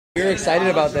We were excited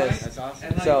about this. That's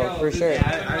awesome. So for sure.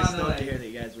 I was stoked to hear that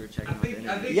you guys were checking out the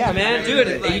interview. Yeah, man,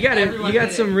 dude, you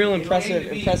got some real impressive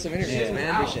interviews,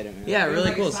 man. I appreciate it, man. Yeah,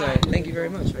 really cool. So thank you very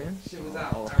much, man.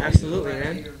 Absolutely,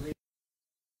 man.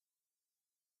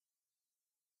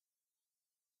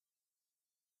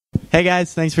 Hey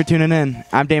guys, thanks for tuning in.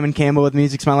 I'm Damon Campbell with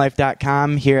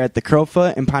Music'sMyLife.com here at the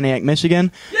Crofoot in Pontiac,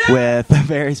 Michigan with a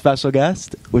very special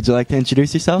guest. Would you like to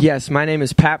introduce yourself? Yes, my name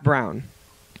is Pat Brown.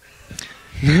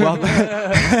 Well,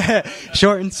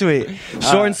 short and sweet.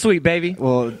 Short and sweet, baby.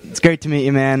 Well, it's great to meet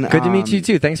you, man. Good to meet you,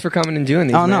 too. Thanks for coming and doing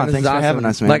these, Oh, man. no, This thanks is for awesome. having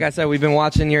us, man. Like I said, we've been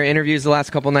watching your interviews the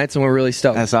last couple nights, and we're really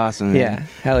stoked. That's awesome, man. Yeah,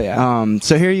 hell yeah.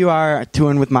 So here you are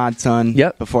touring with Mod Sun.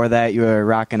 Yep. Before that, you were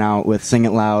rocking out with Sing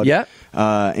It Loud. Yep.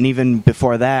 And even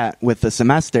before that, with the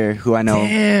Semester, who I know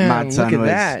Damn, Mod Sun look at was,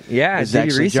 that. Yeah, was did your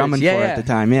actually research. drumming Yeah, for yeah. at the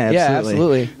time. Yeah, Yeah,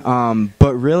 absolutely. absolutely.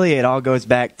 But really, it all goes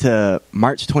back to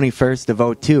March 21st of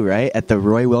 2002, right? At the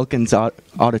Roy Wilkins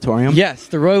Auditorium. Yes,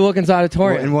 the Roy Wilkins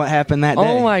Auditorium. And what happened that day?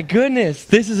 Oh my goodness,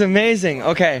 this is amazing.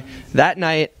 Okay, that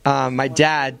night, my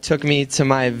dad took me to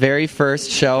my very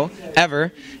first show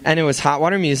ever, and it was Hot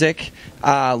Water Music,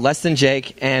 Less Than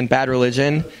Jake, and Bad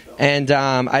Religion. And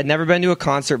I'd never been to a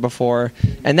concert before,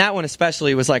 and that one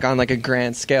especially was like on like a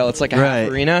grand scale. It's like a half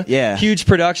arena, yeah, huge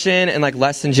production, and like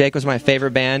Less Than Jake was my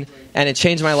favorite band, and it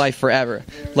changed my life forever.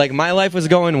 Like my life was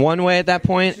going one way at that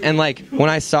point, and like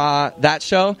when I saw that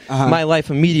show, my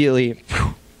life immediately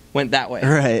went that way.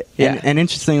 Right. Yeah. And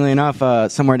interestingly enough,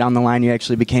 somewhere down the line, you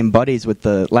actually became buddies with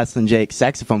the Less Than Jake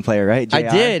saxophone player, right? JR? I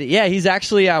did. Yeah, he's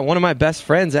actually one of my best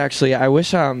friends. Actually, I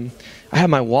wish I have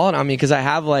my wallet on me because I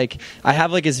have like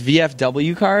his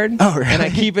VFW card. Oh, really? And I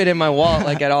keep it in my wallet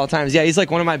like at all times. Yeah, he's like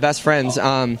one of my best friends.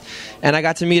 And I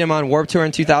got to meet him on Warped Tour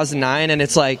in 2009, and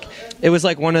it was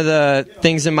like one of the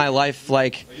things in my life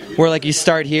like where like you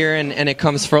start here and it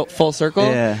comes full circle.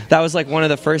 Yeah. That was like one of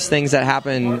the first things that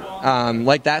happened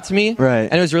like that to me. Right.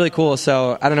 And it was really cool.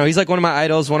 So I don't know. He's like one of my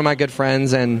idols, one of my good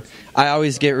friends, and I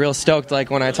always get real stoked like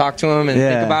when I talk to him and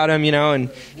think about him, you know. And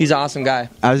he's an awesome guy.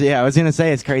 I was gonna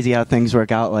say it's crazy how things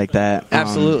work out like that.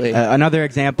 Absolutely. Another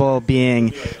example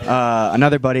being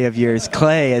another buddy of yours,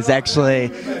 Clay, is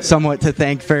actually somewhat to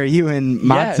thank for you and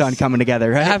Mod Sun coming together,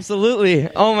 right? Absolutely.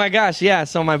 Oh my gosh, yeah.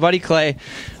 So my buddy Clay,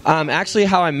 actually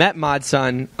how I met Mod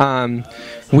Sun,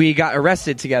 we got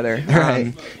arrested together.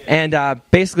 Right. And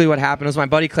basically what happened was my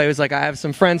buddy Clay was like, I have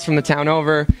some friends from the town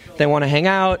over. They want to hang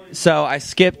out. So I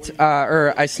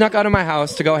I snuck out of my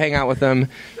house to go hang out with them.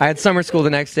 I had summer school the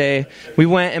next day. We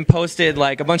went and posted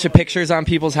like a bunch of pictures on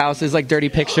people's houses, like dirty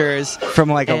pictures. From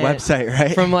like a website,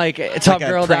 right? From like Tough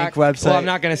Girl prank website. Well, I'm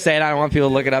not going to say it. I don't want people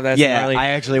to look it up. That's gnarly. I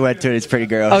actually went to it. It's pretty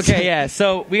gross. Okay, yeah.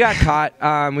 So we got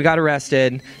caught. We got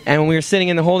arrested. And when we were sitting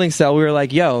in the holding cell, we were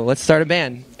like, yo, let's start a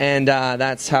band. And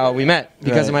that's how we met,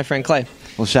 because of my friend Clay.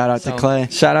 Well, shout out to Clay.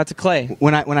 Shout out to Clay.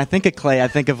 When I think of Clay, I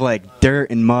think of like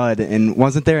dirt and mud. And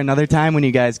wasn't there another time when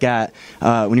you guys got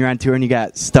when you were on tour and you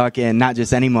got stuck in not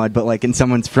just any mud, but like in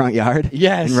someone's front yard?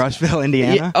 Yes. In Rushville,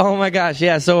 Indiana. Yeah, oh my gosh,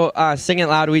 yeah. So Sing It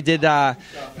Loud, we did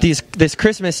this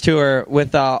Christmas tour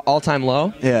with All Time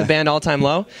Low, the band All Time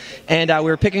Low, and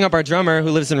we were picking up our drummer who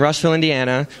lives in Rushville,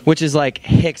 Indiana, which is like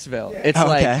Hicksville. It's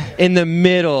like in the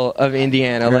middle of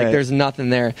Indiana, like there's nothing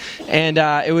there, and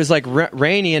it was like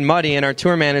rainy and muddy, and our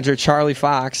tour manager Charlie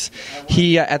Fox,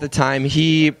 he at the time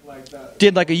he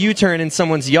did like a U-turn in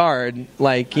someone's yard,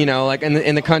 like, you know, like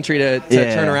in the country to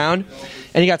turn around,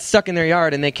 and he got stuck in their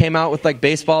yard, and they came out with like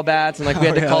baseball bats, and like we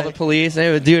had to call the police, and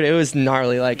it was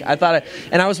gnarly. Like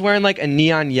and I was wearing like a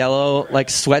neon yellow like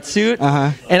sweatsuit,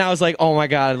 and I was like, oh my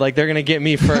god, like they're gonna get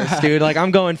me first, dude. Like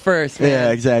I'm going first, man.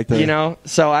 Yeah, exactly. You know,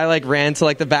 so I like ran to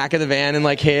like the back of the van and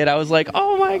like hid. I was like,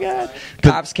 oh my god.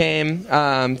 Cops came,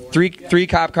 three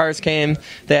cop cars came.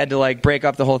 They had to like break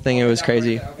up the whole thing. It was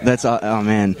crazy. That's oh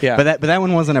man. Yeah. But that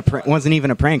one wasn't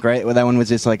even a prank, right? Well, that one was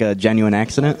just like a genuine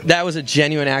accident. That was a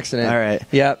genuine accident. All right.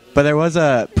 Yep. But there was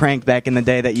a prank back in the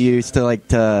day that you used to like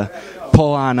to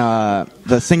pull on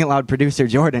the Sing It Loud producer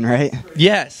Jordan, right?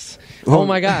 Yes. Oh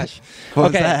my gosh. What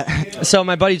was that? So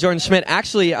my buddy Jordan Schmidt,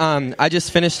 actually, I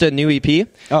just finished a new EP,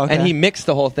 and he mixed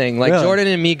the whole thing. Like Jordan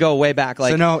and me go way back.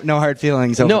 Like, so no hard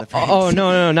feelings over the pranks. Oh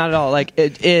no, not at all. Like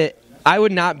I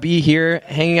would not be here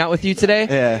hanging out with you today.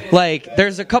 Yeah. Like,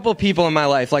 there's a couple people in my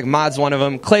life. Like, Mod's one of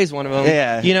them. Clay's one of them.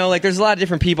 Yeah. You know, like, there's a lot of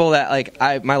different people that, like,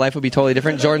 my life would be totally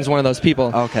different. Jordan's one of those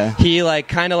people. Okay. He, like,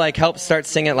 kind of, like, helped start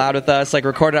Sing It Loud with us. Like,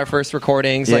 recorded our first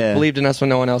recordings. Like, believed in us when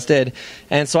no one else did.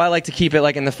 And so I like to keep it,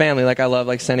 like, in the family. Like, I love,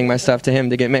 like, sending my stuff to him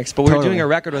to get mixed. But we were doing a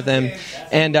record with him.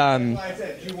 And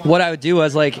what I would do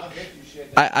was, like,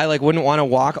 I like wouldn't want to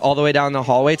walk all the way down the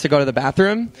hallway to go to the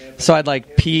bathroom, so I'd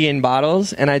like pee in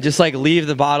bottles, and I'd just like leave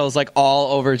the bottles like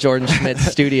all over Jordan Schmidt's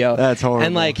studio. That's horrible.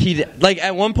 And like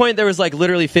at one point there was like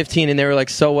literally 15, and they were like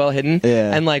so well hidden.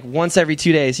 Yeah. And like once every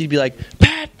 2 days he'd be like,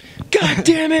 Pat, God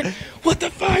damn it, what the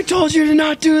fuck, I told you to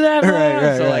not do that.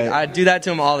 Right, so like I do that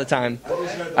to him all the time.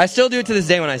 I still do it to this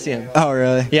day when I see him. Oh,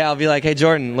 really? Yeah, I'll be like, hey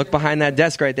Jordan, look behind that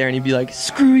desk right there, and he'd be like,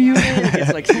 screw you, man. He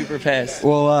gets like super pissed.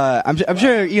 Well, I'm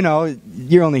sure, you know,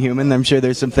 you're only human. I'm sure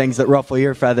there's some things that ruffle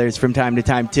your feathers from time to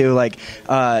time, too. Like,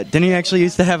 didn't you actually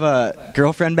used to have a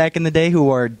girlfriend back in the day who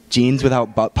wore jeans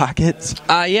without butt pockets?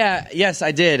 Yes,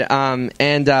 I did.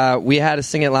 And we had a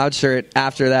Sing It Loud shirt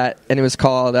after that, and it was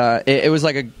called, it was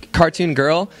like a cartoon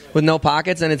girl with no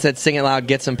pockets, and it said Sing It Loud,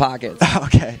 get some pockets.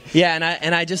 Okay. Yeah,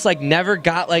 and I just like never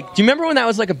got like, do you remember when that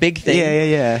was like a big thing?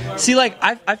 Yeah. See, like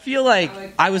I feel like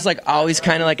I was like always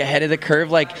kind of like ahead of the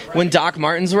curve. Like when Doc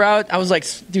Martens were out, I was like,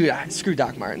 dude, screw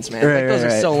Doc Martens, man. Right, like those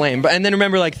are so lame. But and then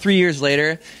remember like 3 years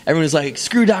later, everyone was like,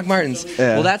 screw Doc Martens.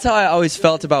 Yeah. Well, that's how I always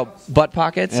felt about butt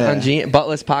pockets on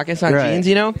buttless pockets on jeans,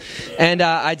 you know. And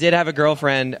I did have a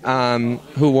girlfriend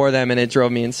who wore them, and it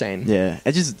drove me insane. Yeah,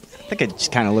 I think it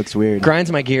just kind of looks weird. Grinds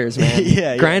my gears,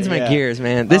 man. Grinds my gears,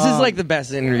 man. This is like the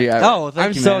best interview ever. Oh, thank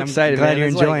I'm you, so man. excited. I'm glad man. you're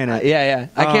It's enjoying like, it. Yeah.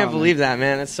 I can't believe that,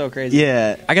 man. That's so crazy.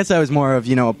 Yeah, I guess that was more of,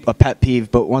 you know, a pet peeve,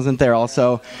 but wasn't there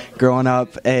also growing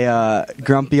up a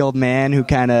grumpy old man who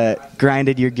kind of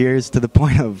grinded your gears to the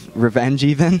point of revenge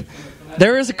even?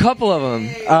 There was a couple of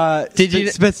them. Did you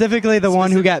specifically the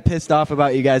one who got pissed off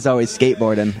about you guys always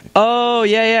skateboarding? Oh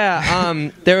yeah.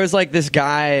 There was like this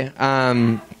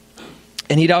guy.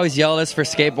 And he'd always yell at us for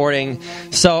skateboarding.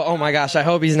 So, oh my gosh, I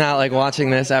hope he's not like watching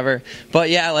this ever. But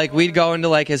yeah, like we'd go into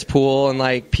like his pool and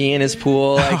like pee in his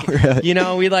pool. Like, really? you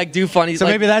know, we'd like do funny. So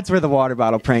like, maybe that's where the water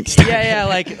bottle prank started. Yeah.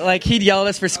 Like he'd yell at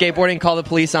us for skateboarding, call the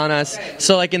police on us.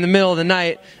 So like in the middle of the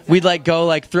night, we'd like go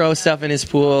like throw stuff in his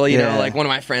pool. You know, like one of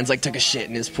my friends like took a shit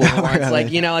in his pool once. Really?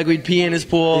 Like, you know, like we'd pee in his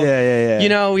pool. Yeah. You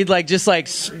know, we'd like just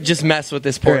mess with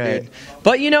this poor dude.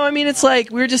 But you know, I mean, it's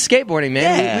like we were just skateboarding,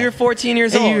 man. Yeah. We were 14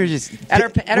 years old. You were just at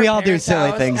our we all do parents'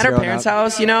 silly house, things at our growing parents' up.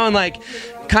 house, you know, and like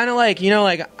kind of like, you know,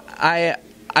 like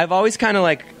I've always kind of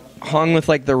like hung with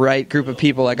like the right group of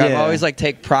people. Like I've always like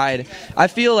take pride. I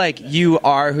feel like you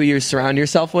are who you surround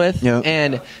yourself with. Yep.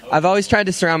 And I've always tried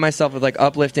to surround myself with like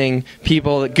uplifting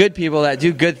people, good people that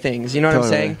do good things. You know what I'm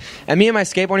saying? And me and my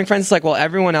skateboarding friends, it's like, well,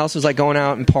 everyone else was like going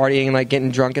out and partying and like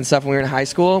getting drunk and stuff when we were in high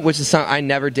school, which is something I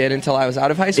never did until I was out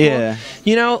of high school. Yeah.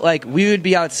 You know, like we would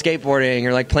be out skateboarding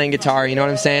or like playing guitar, you know what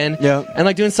I'm saying? Yep. And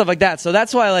like doing stuff like that. So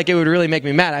that's why like it would really make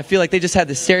me mad. I feel like they just had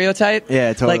this stereotype.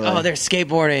 Yeah, totally. Like, oh, they're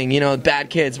skateboarding, you know,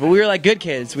 bad kids. But we were like good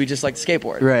kids. We just like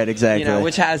skateboard. Right, exactly. You know,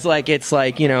 which has like its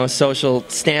like, you know, social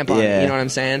stamp on it. You know what I'm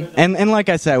saying? And like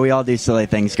I said, we all do silly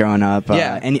things growing up.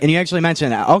 And you actually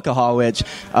mentioned alcohol, which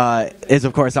is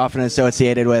of course often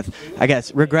associated with, I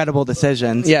guess, regrettable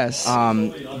decisions. Yes.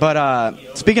 But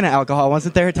speaking of alcohol,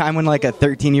 wasn't there a time when like a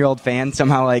 13-year-old fan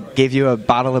somehow like gave you a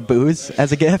bottle of booze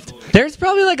as a gift? There's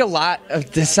probably like a lot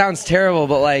of, this sounds terrible,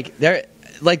 but like there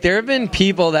have been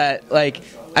people that like,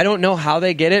 I don't know how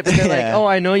they get it, but they're like, oh,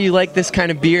 I know you like this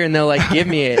kind of beer, and they'll like give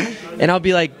me it, and I'll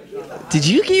be like, did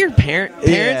you get your parents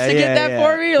to get that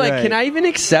for me? Like, can I even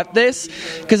accept this?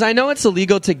 Because I know it's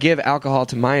illegal to give alcohol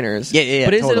to minors. Yeah.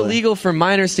 But is it illegal for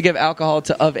minors to give alcohol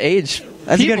to of age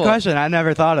That's people? A good question. I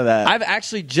never thought of that. I've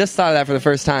actually just thought of that for the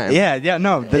first time.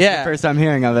 No, this is the first time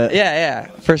hearing of it. Yeah,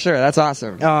 for sure. That's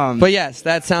awesome. But yes,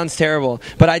 that sounds terrible.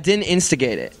 But I didn't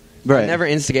instigate it. Right. I never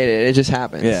instigated it. It just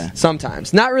happens. Yeah.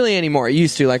 Sometimes. Not really anymore. It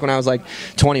used to, like when I was like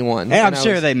 21. And I'm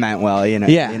sure they meant well, you know.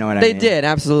 Yeah. You know what I mean? They did,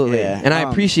 absolutely. Yeah. And I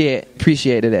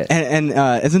appreciated it. And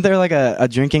isn't there like a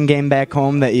drinking game back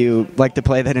home that you like to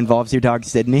play that involves your dog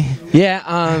Sydney?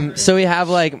 Yeah. So we have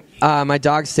like my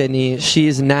dog Sydney.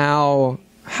 She's now...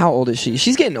 How old is she?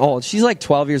 She's getting old. She's like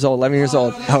 12 years old, 11 years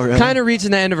old. Oh, really? Kind of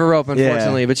reaching the end of her rope,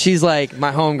 unfortunately. But she's like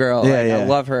my homegirl. I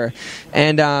love her.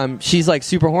 And she's like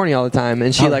super horny all the time.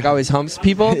 And she like always humps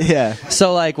people. Yeah.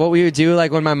 So like what we would do,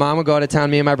 like when my mom would go out of town,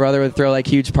 me and my brother would throw like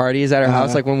huge parties at her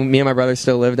house. Like when me and my brother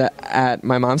still lived at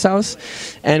my mom's house.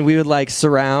 And we would like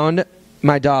surround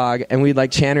my dog, and we'd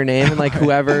like chant her name, and like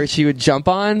whoever she would jump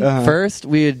on first,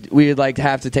 we would like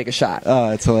have to take a shot. Oh,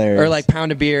 that's hilarious. Or like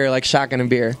pound a beer, like shotgun a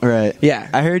beer. Right. Yeah.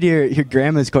 I heard your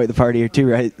grandma's quite the partier too,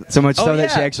 right? So much so that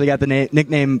she actually got the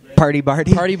nickname Party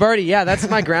Barty. Party Barty. Yeah, that's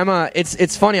my grandma.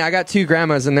 It's funny. I got two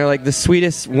grandmas, and they're like the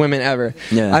sweetest women ever.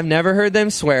 Yeah. I've never heard them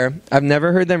swear. I've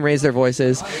never heard them raise their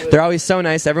voices. They're always so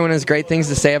nice. Everyone has great things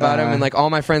to say about them, and like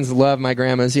all my friends love my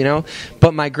grandmas, you know.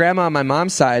 But my grandma on my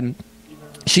mom's side,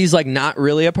 she's like not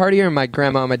really a partier. My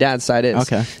grandma on my dad's side is.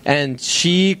 Okay. And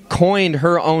she coined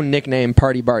her own nickname,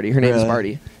 Party Barty. Her name is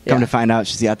Barty. Come to find out,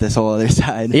 she's got this whole other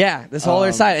side. Yeah, this whole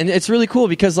other side. And it's really cool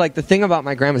because, like, the thing about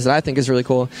my grandmas that I think is really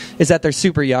cool is that they're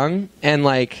super young and,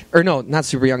 like, or no, not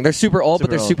super young. They're super old, but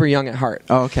they're super young at heart.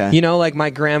 Oh, okay. You know, like, my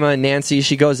grandma, Nancy,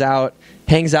 she goes out,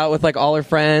 hangs out with, like, all her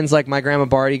friends. Like, my grandma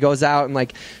Barty goes out and,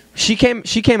 like, she came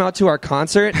out to our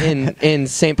concert in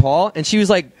St. Paul, and she was,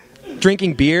 like,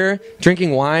 drinking beer,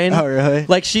 drinking wine. Oh, really?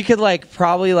 Like, she could, like,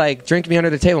 probably, like, drink me under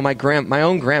the table. My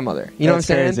own grandmother. You know what I'm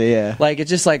saying? Crazy, yeah. Like, it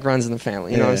just, like, runs in the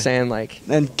family. You know what I'm saying? Like,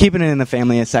 and keeping it in the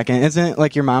family a second, isn't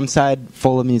like your mom's side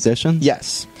full of musicians?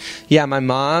 Yes. Yeah, my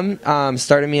mom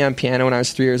started me on piano when I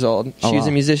was 3 years old. She was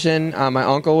a musician. My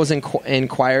uncle was in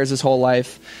choirs his whole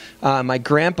life. My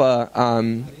grandpa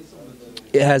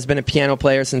has been a piano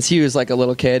player since he was like a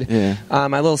little kid. Yeah.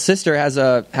 My little sister has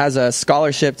a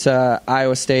scholarship to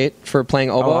Iowa State for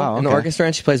playing oboe in the orchestra,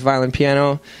 and she plays violin and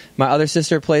piano. My other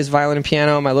sister plays violin and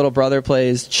piano. My little brother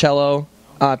plays cello,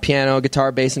 piano,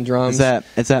 guitar, bass, and drums.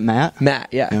 Is that Matt? Matt,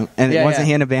 yeah. And wasn't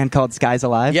he in a band called Skies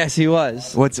Alive? Yes, he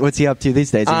was. What's he up to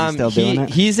these days? Is he still doing it?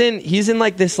 He's in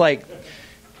like this like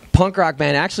punk rock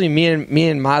band. Actually, me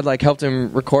and Mod like helped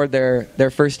him record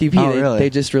their first EP. Really? They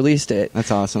just released it.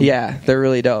 That's awesome. Yeah, they're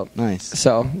really dope. Nice.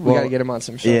 So we got to get him on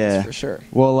some shows for sure.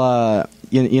 Well,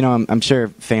 you know, I'm sure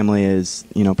family is,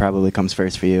 you know, probably comes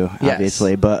first for you,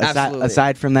 obviously. But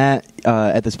aside from that,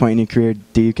 at this point in your career,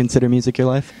 do you consider music your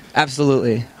life?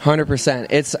 Absolutely, 100%.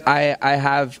 It's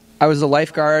I was a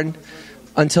lifeguard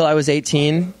until I was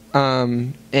 18,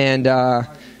 and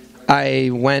I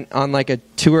went on like a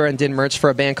tour and did merch for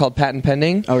a band called Patent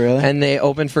Pending. Oh, really? And they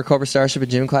opened for Cobra Starship and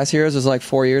Gym Class Heroes. It was like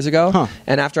 4 years ago. Huh.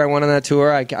 And after I went on that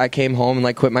tour, I came home and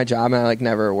like quit my job, and I like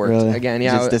never worked again.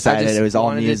 Yeah, I just decided it was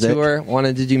all music.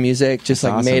 Wanted to do music, just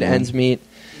That's like awesome, made ends meet.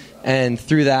 And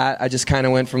through that, I just kind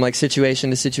of went from like situation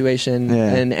to situation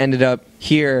and ended up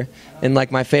here in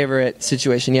like my favorite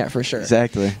situation yet, for sure.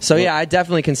 Exactly. So yeah, I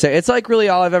definitely can say it's like really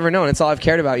all I've ever known. It's all I've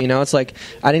cared about, you know? It's like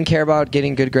I didn't care about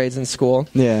getting good grades in school.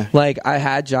 Yeah. Like I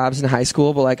had jobs in high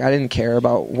school, but like I didn't care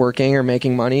about working or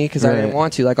making money because I didn't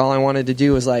want to. Like all I wanted to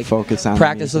do was like focus on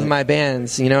practice with my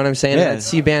bands, you know what I'm saying? Yeah. I'd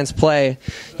see bands play,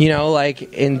 you know, like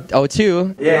in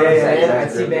 '02. Yeah.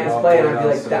 I'd see bands play and I'd be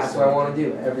like, that's what I want to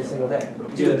do every single day.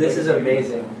 Dude, this is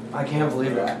amazing. I can't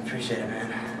believe that. Appreciate it,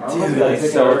 man. Dude,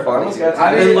 that's so fun.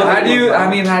 How do you do it?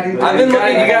 I've been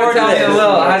looking. You gotta tell me a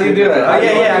little. How do you do it?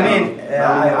 I mean,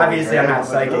 obviously I'm not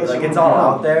psychic. Like it's all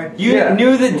out there. You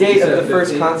knew the date of the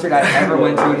first concert I ever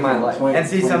went to in my life. And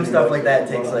see, some stuff like that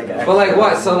takes like. But like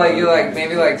what? So like you like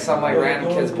maybe like some like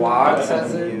random kid's blog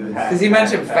says it. Because he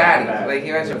mentioned Fatty. Like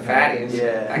he mentioned Fatty.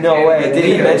 Yeah. No way. Did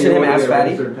he mention him as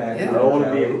Fatty? Yeah.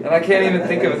 And I can't even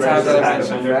think of a time that I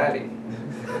mentioned Fatty.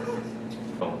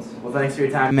 Well, thanks for your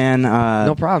time, man.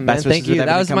 No problem, man. Thank you.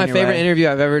 That was my favorite interview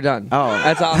I've ever done. Oh,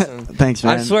 that's awesome. Thanks,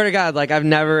 man. I swear to God, like I've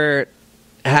never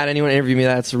had anyone interview me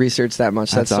that's researched that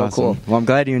much. That's so awesome. Cool. Well, I'm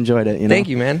glad you enjoyed it. You know? Thank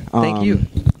you, man. Thank you.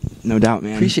 No doubt,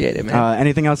 man. Appreciate it, man.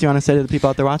 Anything else you want to say to the people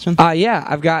out there watching? Yeah,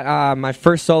 I've got my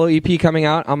first solo EP coming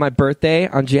out on my birthday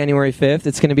on January 5th.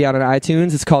 It's going to be out on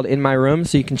iTunes. It's called In My Room,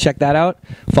 so you can check that out.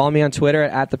 Follow me on Twitter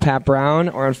at the Pat Brown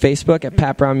or on Facebook at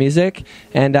Pat Brown Music.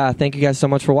 And thank you guys so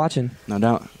much for watching. No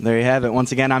doubt. There you have it.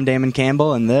 Once again, I'm Damon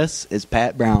Campbell, and this is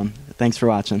Pat Brown. Thanks for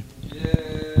watching.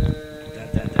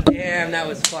 Damn, that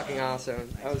was fucking awesome.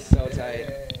 That was so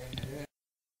tight.